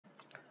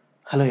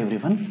Hello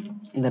everyone.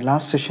 In the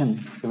last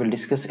session, we will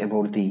discuss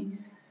about the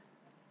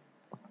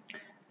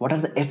what are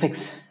the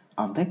effects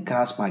of the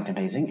cross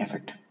magnetizing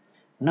effect.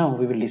 Now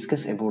we will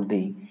discuss about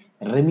the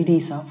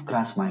remedies of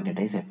cross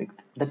magnetizing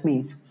effect. That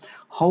means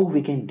how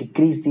we can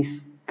decrease this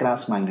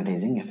cross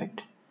magnetizing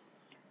effect,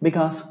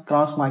 because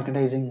cross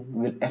magnetizing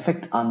will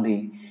affect on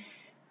the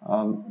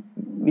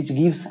which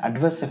gives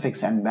adverse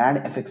effects and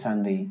bad effects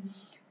on the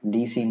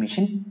DC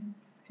machine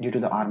due to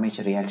the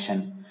armature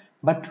reaction,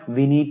 but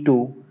we need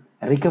to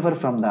recover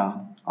from the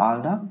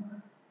all the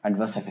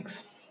adverse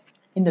effects.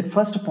 In that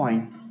first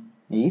point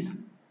is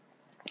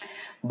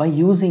by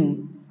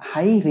using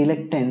high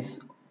reluctance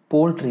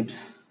pole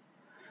trips.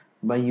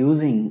 By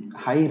using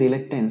high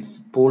reluctance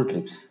pole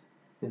trips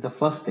is the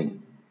first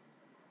thing.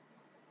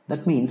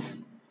 That means,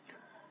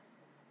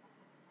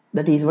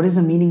 that is, what is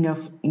the meaning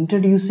of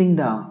introducing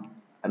the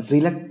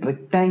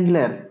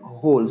rectangular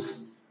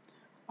holes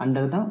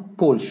under the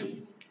pole shoe?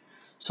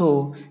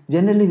 So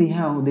generally we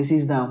have, this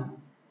is the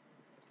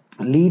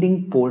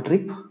leading pole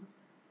trip,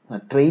 the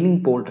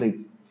trailing pole trip.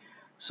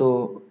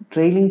 So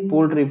trailing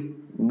pole trip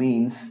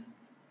means,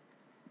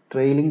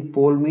 trailing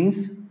pole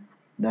means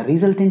the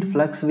resultant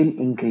flux will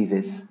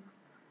increases.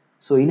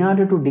 So in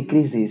order to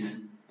decrease this,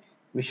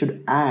 we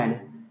should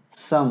add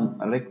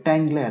some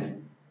rectangular,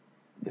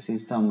 this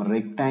is some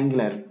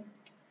rectangular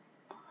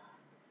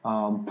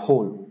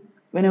hole.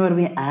 Whenever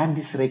we add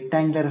this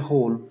rectangular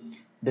hole,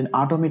 then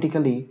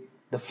automatically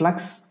the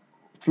flux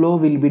flow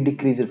will be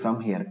decreased from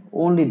here.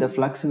 Only the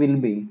flux will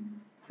be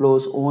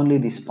flows only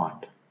this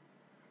part,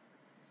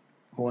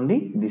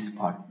 only this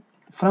part.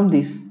 From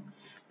this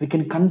we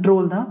can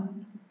control the,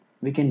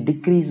 we can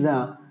decrease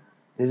the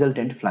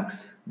resultant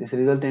flux. This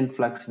resultant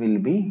flux will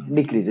be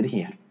decreased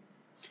here.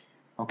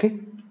 Okay,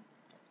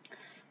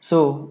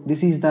 so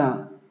this is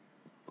the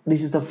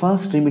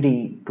first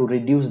remedy to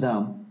reduce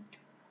the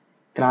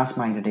cross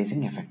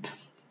magnetizing effect.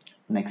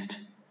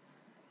 Next,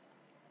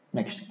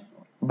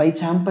 by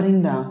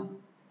champering the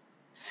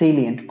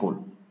salient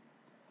pole.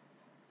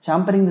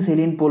 Champering the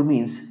salient pole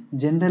means,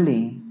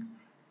 generally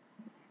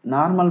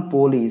normal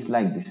pole is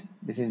like this.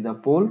 This is the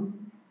pole,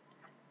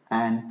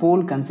 and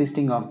pole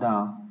consisting of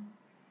the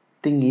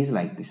thing is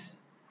like this.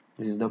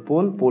 This is the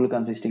pole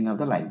consisting of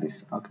the like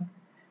this. Okay,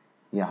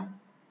 yeah.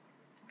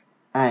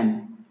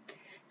 And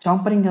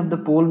champering of the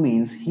pole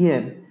means,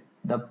 here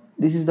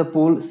this is the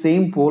pole,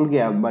 same pole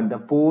gap, but the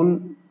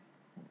pole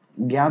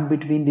gap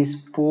between this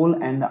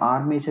pole and the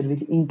armature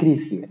will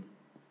increase here.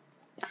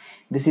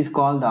 This is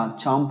called the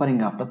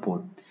champering of the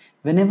pole.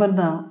 Whenever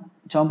the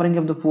champering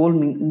of the pole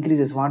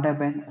increases, what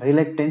happens?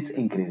 Reluctance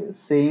increases.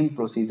 Same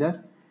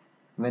procedure.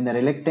 When the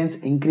reluctance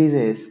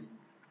increases,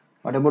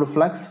 what about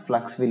flux?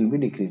 Flux will be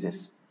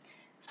decreases.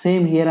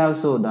 Same here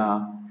also,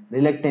 the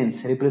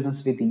reluctance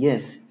represents with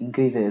S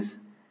increases,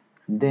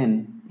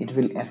 then it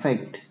will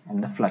affect,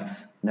 and the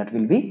flux that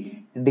will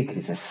be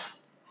decreases.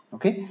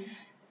 Okay,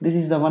 this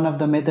is the one of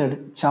the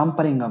method,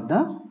 champering of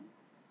the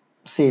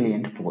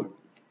salient pole.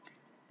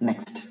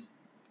 Next,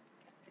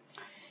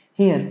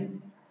 here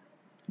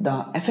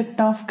the effect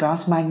of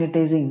cross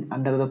magnetizing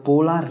under the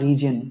polar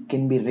region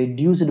can be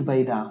reduced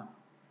by the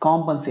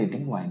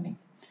compensating winding.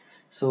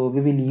 So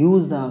we will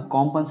use the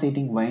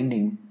compensating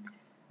winding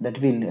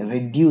that will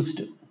reduce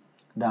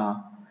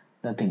the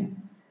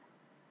thing.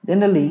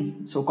 Generally,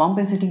 so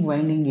compensating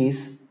winding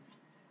is,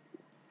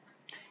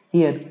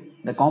 here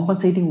the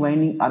compensating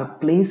winding are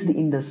placed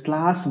in the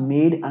slots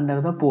made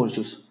under the pole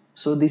shoes.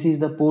 So this is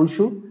the pole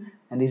shoe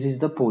and this is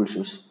the pole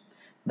shoes.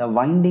 The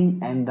winding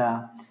and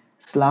the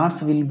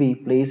slots will be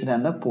placed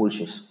on the pole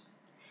shoes.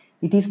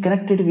 It is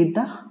connected with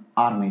the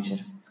armature.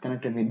 It's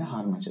connected with the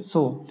armature.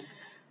 So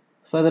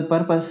for that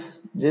purpose,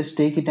 just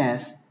take it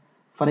as,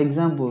 for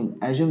example,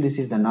 assume this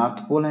is the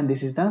north pole and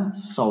this is the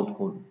south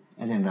pole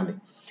generally.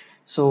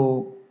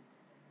 So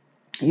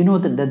you know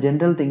that the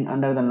general thing,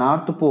 under the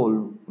north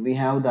pole we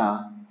have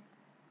the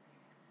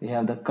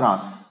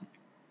cross.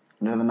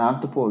 Under the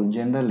north pole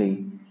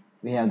generally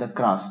we have the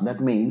cross.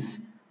 That means,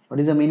 what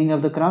is the meaning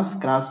of the cross?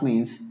 Cross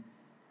means,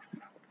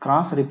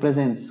 cross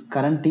represents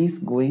current is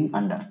going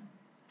under.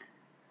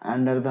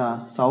 Under the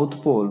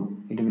south pole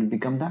it will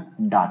become the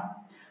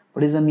dot.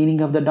 What is the meaning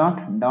of the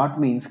dot? Dot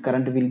means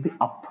current will be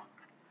up.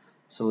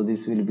 So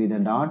this will be the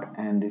dot,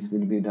 and this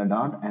will be the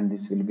dot, and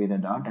this will be the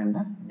dot, and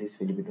this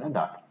will be the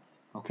dot.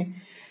 Okay,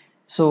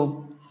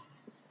 so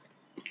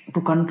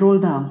to control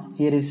the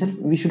here itself,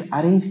 we should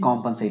arrange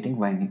compensating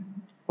winding.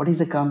 What is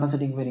the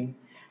compensating winding?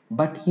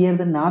 But here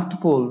the north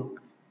pole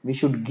we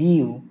should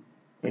give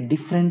a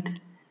different,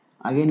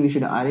 again we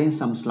should arrange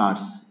some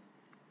slots.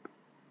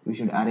 We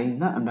should arrange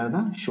the under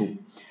the shoe.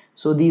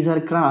 So these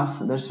are cross,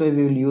 that's why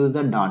we will use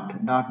the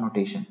dot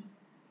notation.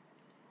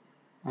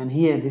 And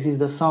here this is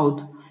the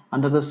south.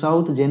 Under the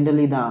south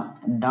generally the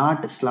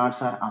dot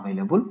slots are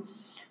available.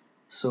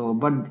 So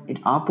but it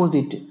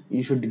opposite,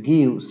 you should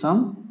give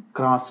some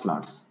cross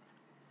slots.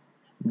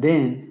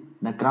 Then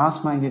the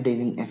cross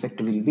magnetizing effect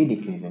will be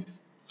decreases.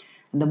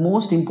 And the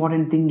most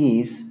important thing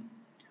is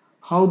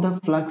how the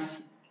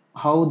flux,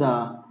 how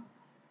the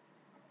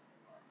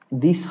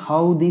this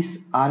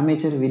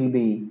armature will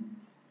be,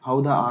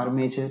 how the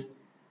armature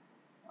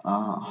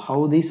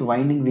how this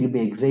winding will be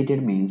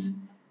excited means,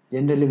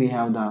 generally we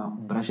have the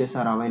brushes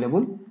are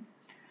available.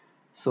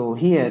 So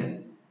here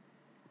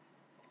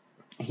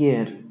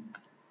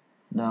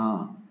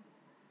the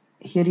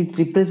here it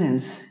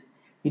represents,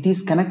 it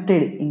is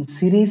connected in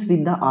series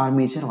with the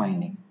armature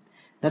winding.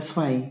 That's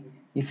why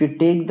if you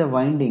take the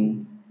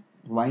winding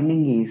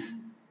is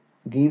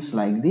gives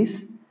like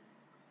this,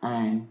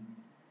 and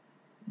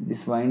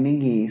this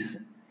winding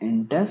is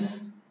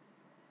enters,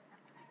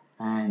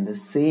 and the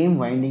same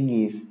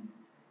winding is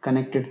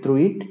connected through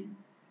it,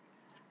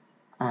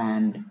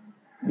 and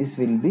this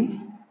will be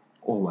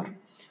over.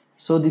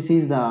 So this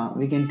is the,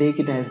 we can take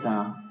it as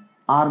the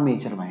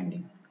armature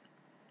winding.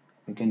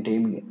 We can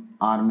take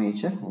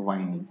armature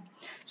winding.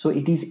 So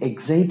it is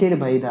excited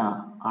by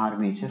the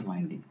armature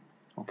winding.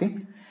 Okay.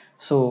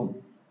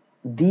 So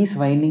this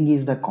winding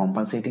is the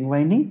compensating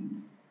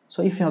winding.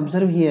 So if you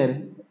observe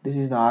here, this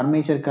is the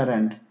armature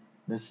current.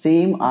 The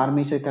same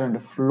armature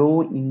current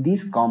flow in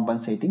this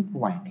compensating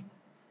winding.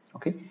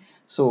 Okay.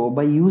 So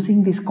by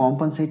using this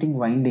compensating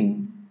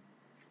winding,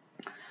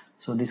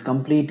 so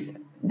complete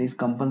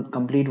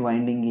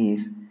winding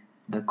is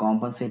the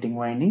compensating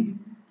winding.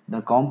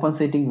 The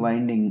compensating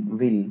winding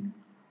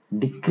will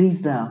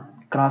decrease the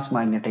cross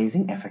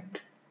magnetizing effect.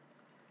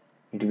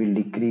 It will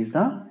decrease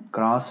the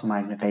cross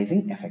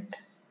magnetizing effect.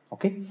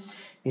 Okay.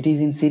 It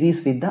is in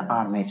series with the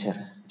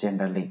armature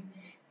generally.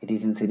 It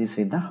is in series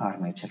with the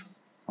armature.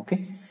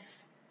 Okay.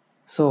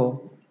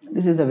 So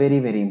this is a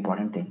very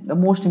important thing. The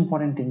most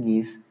important thing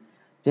is,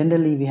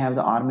 generally we have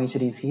the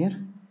armature is here.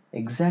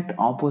 Exact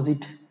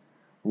opposite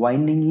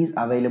winding is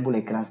available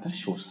across the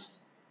shoes.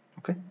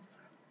 Okay.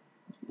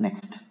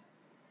 Next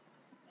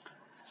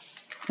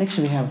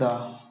we have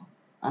the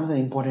another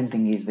important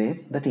thing is there,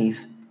 that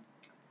is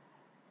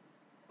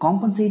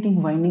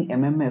compensating winding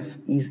MMF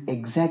is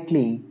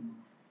exactly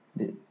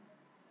the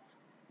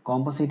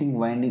compensating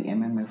winding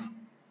MMF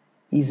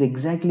is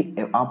exactly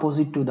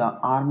opposite to the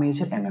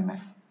armature MMF.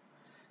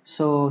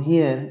 So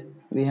here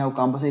we have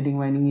compensating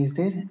winding is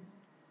there,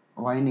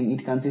 winding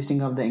it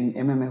consisting of the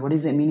MMF. What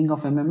is the meaning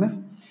of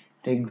MMF?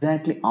 It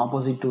exactly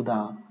opposite to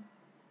the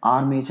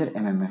armature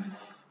MMF.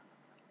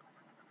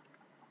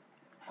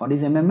 What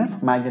is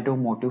MMF?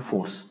 Magnetomotive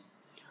force.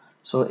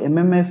 So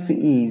MMF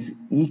is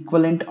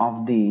equivalent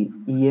of the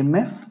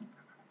EMF.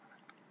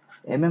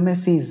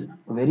 MMF is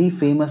very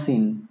famous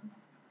in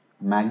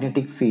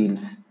magnetic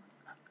fields,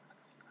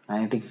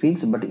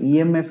 but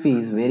EMF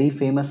is very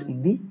famous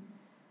in the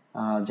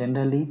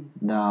generally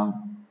the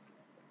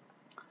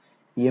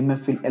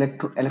EMF field,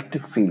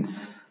 electric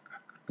fields.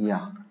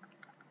 Yeah.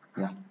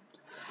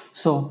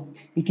 So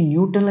it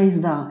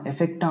neutralizes the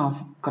effect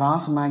of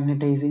cross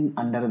magnetizing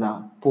under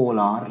the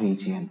polar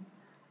region.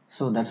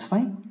 So that's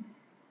why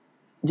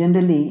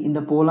generally in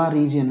the polar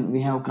region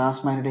we have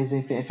cross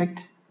magnetization effect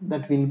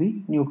that will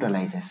be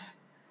neutralizes.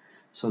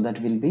 So that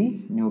will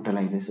be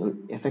neutralizes, so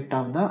effect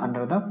of the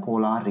under the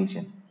polar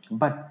region.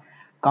 But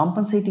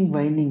compensating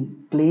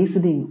winding placed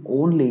in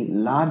only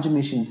large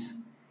machines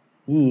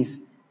is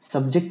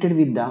subjected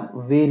with the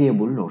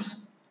variable loads.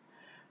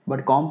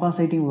 But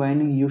compensating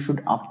winding you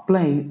should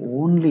apply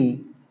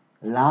only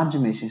large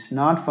machines,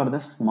 not for the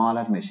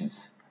smaller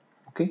machines.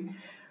 Okay,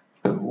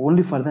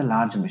 only for the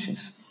large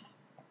machines.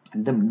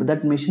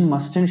 That machine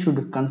must and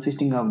should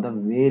consisting of the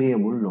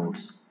variable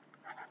loads.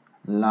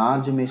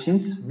 Large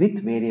machines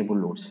with variable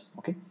loads.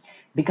 Okay,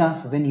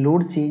 because when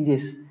load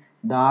changes,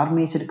 the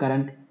armature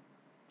current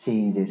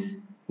changes.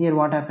 Here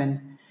what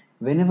happens?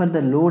 Whenever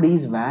the load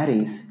is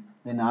varies,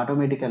 then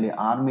automatically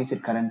armature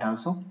current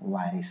also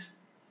varies.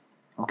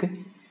 Okay,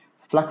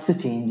 flux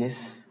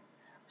changes.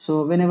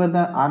 So whenever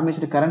the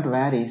armature current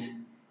varies,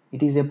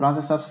 it is a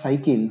process of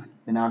cycle,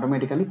 then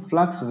automatically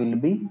flux will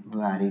be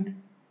varied.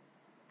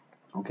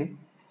 Okay,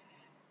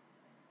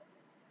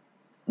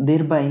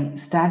 thereby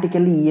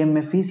statically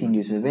EMF is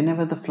induced.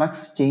 Whenever the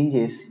flux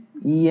changes,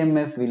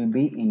 EMF will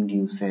be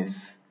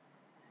induces.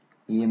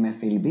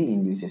 EMF will be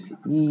induces.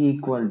 E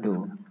equal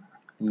to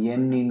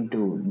N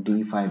into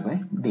d phi by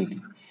dt.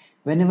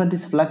 Whenever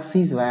this flux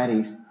is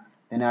varies,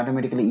 then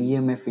automatically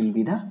EMF will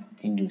be the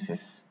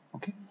induces.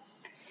 Okay.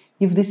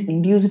 If this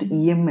induced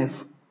EMF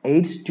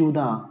aids to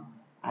the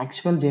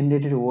actual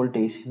generated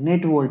voltage,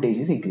 net voltage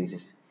is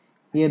increases.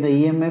 Here the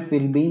EMF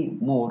will be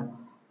more.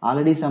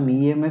 Already some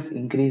EMF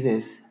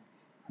increases.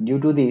 Due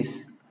to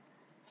this,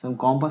 some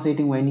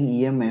compensating winding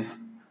EMF,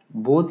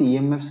 both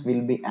EMFs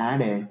will be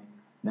added.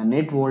 The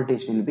net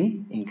voltage will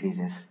be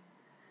increases.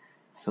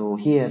 So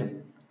here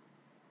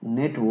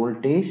net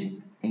voltage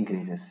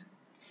increases.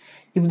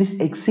 If this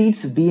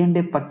exceeds beyond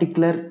a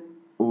particular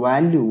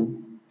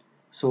value,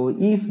 so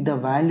if the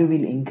value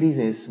will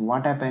increases,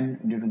 what happen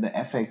due to the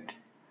effect?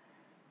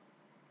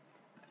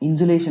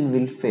 Insulation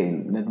will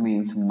fail. That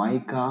means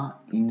mica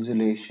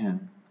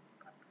insulation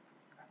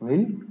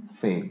will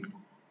fail.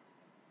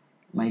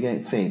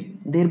 Mica fail.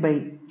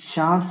 Thereby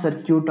short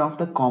circuit of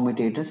the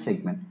commutator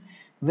segment.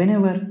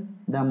 Whenever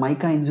the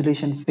mica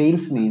insulation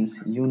fails means,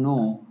 you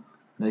know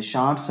the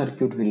short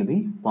circuit will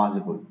be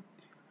possible.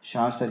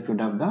 Short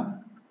circuit of the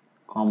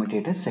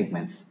commutator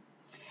segments.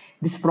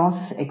 This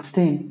process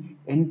extends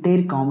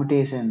entire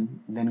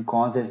commutation, then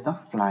causes the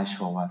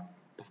flashover.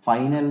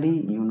 Finally,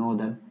 you know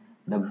that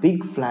the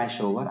big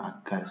flashover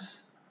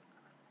occurs.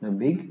 The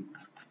big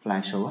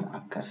flashover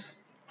occurs.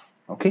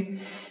 Okay,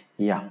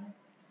 yeah.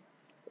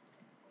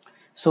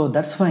 So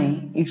that's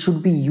why it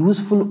should be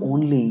useful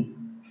only.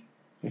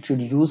 It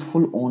should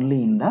useful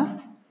only in the,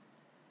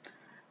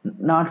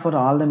 not for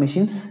all the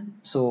machines.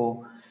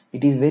 So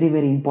it is very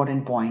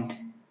important point.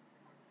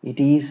 It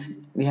is,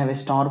 we have a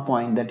star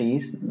point, that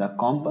is the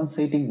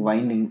compensating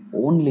winding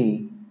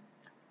only.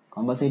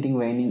 Compensating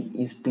winding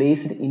is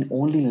placed in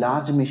only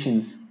large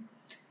machines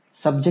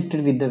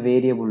subjected with the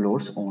variable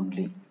loads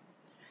only.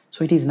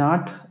 So it is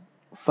not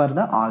for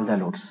the all the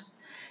loads.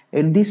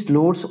 At these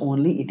loads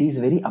only it is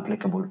very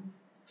applicable.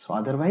 So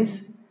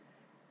otherwise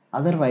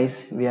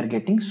we are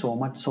getting so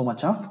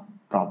much of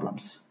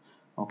problems.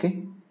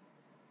 Okay.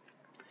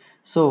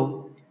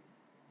 So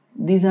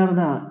these are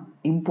the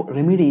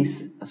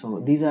remedies. So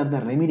these are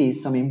the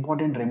remedies, some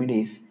important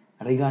remedies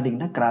regarding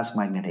the cross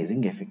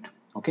magnetizing effect.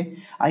 Okay,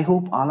 I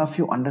hope all of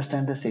you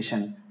understand the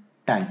session.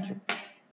 Thank you.